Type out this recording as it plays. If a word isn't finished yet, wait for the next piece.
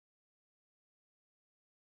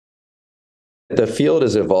the field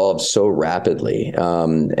has evolved so rapidly.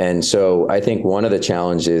 And so I think one of the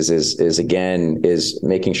challenges is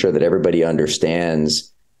making sure that everybody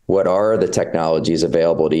understands what are the technologies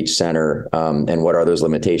available at each center, and what are those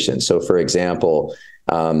limitations. So for example,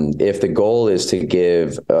 if the goal is to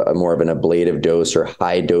give a more of an ablative dose or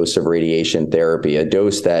high dose of radiation therapy, a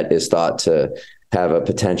dose that is thought to have a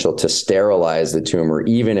potential to sterilize the tumor,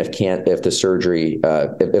 even if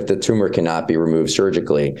the tumor cannot be removed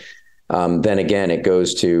surgically, then again, it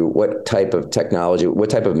goes to what type of technology, what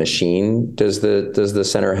type of machine does the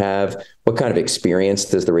center have? What kind of experience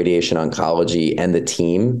does the radiation oncology and the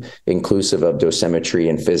team, inclusive of dosimetry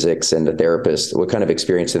and physics and the therapist, what kind of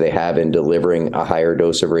experience do they have in delivering a higher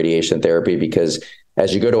dose of radiation therapy? Because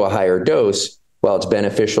as you go to a higher dose, while it's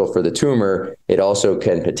beneficial for the tumor, it also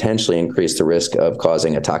can potentially increase the risk of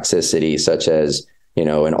causing a toxicity, such as,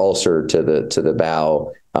 an ulcer to the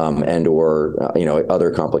bowel, and or other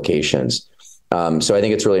complications. So I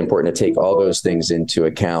think it's really important to take all those things into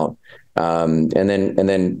account. And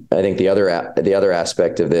then I think the other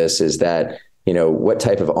aspect of this is that, what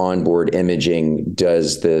type of onboard imaging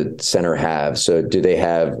does the center have? So do they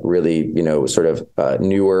have really, sort of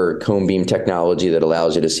newer cone beam technology that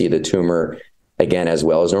allows you to see the tumor again, as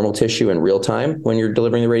well as normal tissue in real time when you're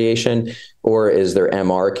delivering the radiation? Or is there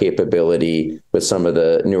MR capability with some of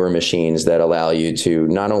the newer machines that allow you to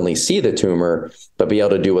not only see the tumor, but be able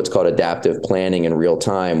to do what's called adaptive planning in real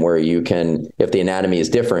time, where you can, if the anatomy is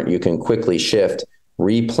different, you can quickly shift,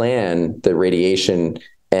 replan the radiation,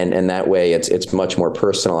 and that way it's much more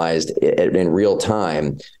personalized in real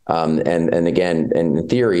time. And again, in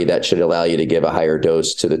theory, that should allow you to give a higher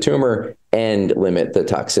dose to the tumor and limit the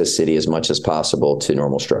toxicity as much as possible to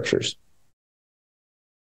normal structures.